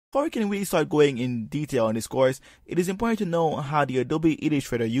Before we can really start going in detail on this course, it is important to know how the Adobe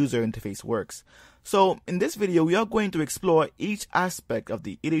Illustrator user interface works. So in this video, we are going to explore each aspect of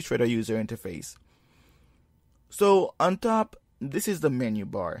the Illustrator user interface. So on top, this is the menu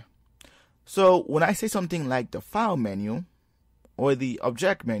bar. So when I say something like the File menu or the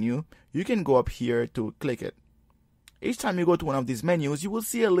Object menu, you can go up here to click it. Each time you go to one of these menus, you will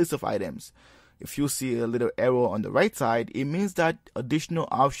see a list of items. If you see a little arrow on the right side, it means that additional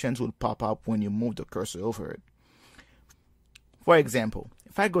options will pop up when you move the cursor over it. For example,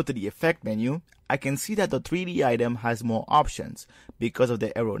 if I go to the Effect menu, I can see that the 3D item has more options because of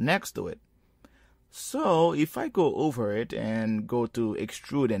the arrow next to it. So if I go over it and go to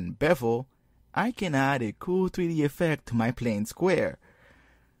Extrude and Bevel, I can add a cool 3D effect to my plain square.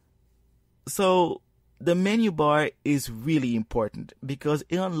 So the menu bar is really important because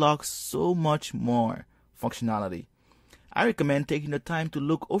it unlocks so much more functionality. I recommend taking the time to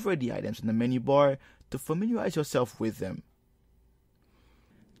look over the items in the menu bar to familiarize yourself with them.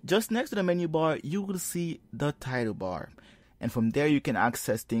 Just next to the menu bar, you will see the title bar, and from there you can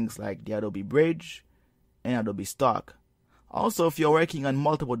access things like the Adobe Bridge and Adobe Stock. Also, if you're working on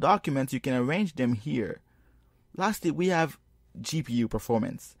multiple documents, you can arrange them here. Lastly, we have GPU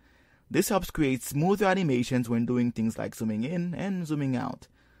performance. This helps create smoother animations when doing things like zooming in and zooming out.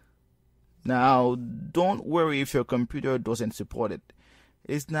 Now, don't worry if your computer doesn't support it.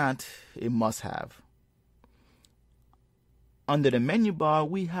 It's not a must-have. Under the menu bar,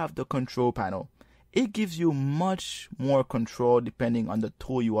 we have the control panel. It gives you much more control depending on the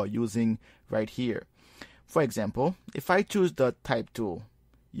tool you are using right here. For example, if I choose the Type tool,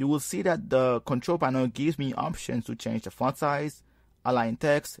 you will see that the control panel gives me options to change the font size, align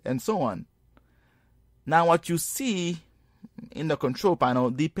text, and so on. Now what you see in the control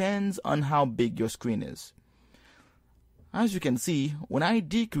panel depends on how big your screen is. As you can see, when I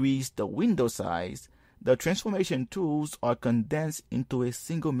decrease the window size, the transformation tools are condensed into a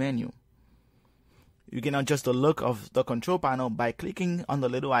single menu. You can adjust the look of the control panel by clicking on the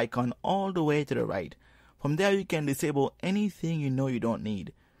little icon all the way to the right. From there you can disable anything you know you don't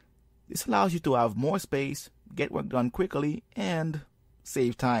need. This allows you to have more space, get work done quickly, and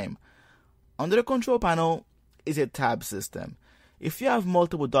save time. Under the control panel is a tab system. If you have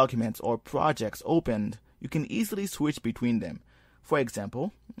multiple documents or projects opened, you can easily switch between them. For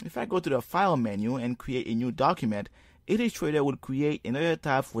example, if I go to the File menu and create a new document, Illustrator will create another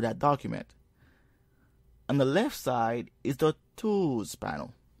tab for that document. On the left side is the Tools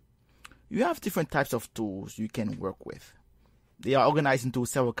panel. You have different types of tools you can work with. They are organized into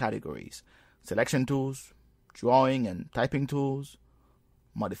several categories: selection tools, drawing and typing tools,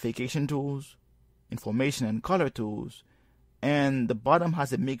 modification tools, information and color tools, and the bottom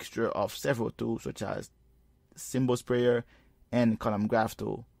has a mixture of several tools such as symbol sprayer and column graph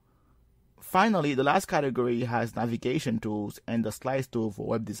tool. Finally, the last category has navigation tools and the slice tool for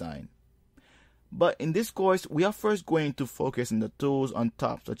web design. But in this course, we are first going to focus on the tools on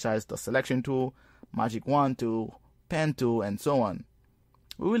top, such as the selection tool, magic wand tool, pen tool, and so on.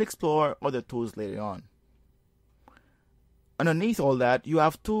 We will explore other tools later on. Underneath all that, you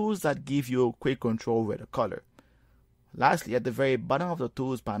have tools that give you quick control over the color. Lastly, at the very bottom of the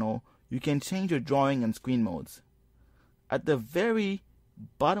tools panel, you can change your drawing and screen modes. At the very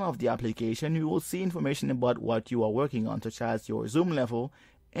bottom of the application, you will see information about what you are working on, such as your zoom level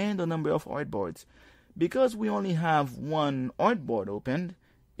and the number of artboards. Because we only have one artboard opened,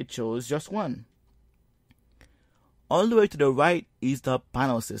 it shows just one. All the way to the right is the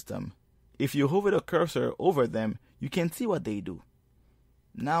panel system. If you hover the cursor over them, you can see what they do.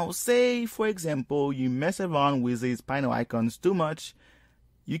 Now say, for example, you mess around with these panel icons too much,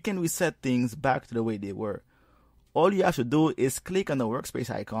 you can reset things back to the way they were. All you have to do is click on the workspace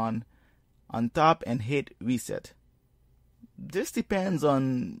icon on top and hit reset. This depends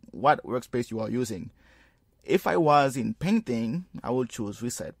on what workspace you are using. If I was in painting, I will choose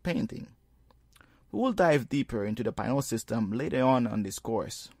reset painting. We will dive deeper into the panel system later on this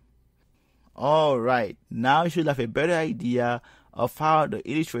course. Alright, now you should have a better idea of how the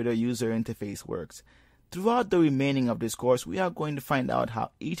Illustrator user interface works. Throughout the remaining of this course, we are going to find out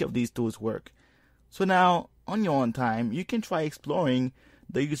how each of these tools work. So now, on your own time, you can try exploring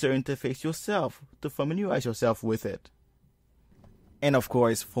the user interface yourself to familiarize yourself with it. And of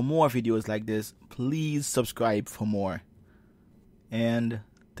course, for more videos like this, please subscribe for more. And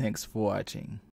thanks for watching.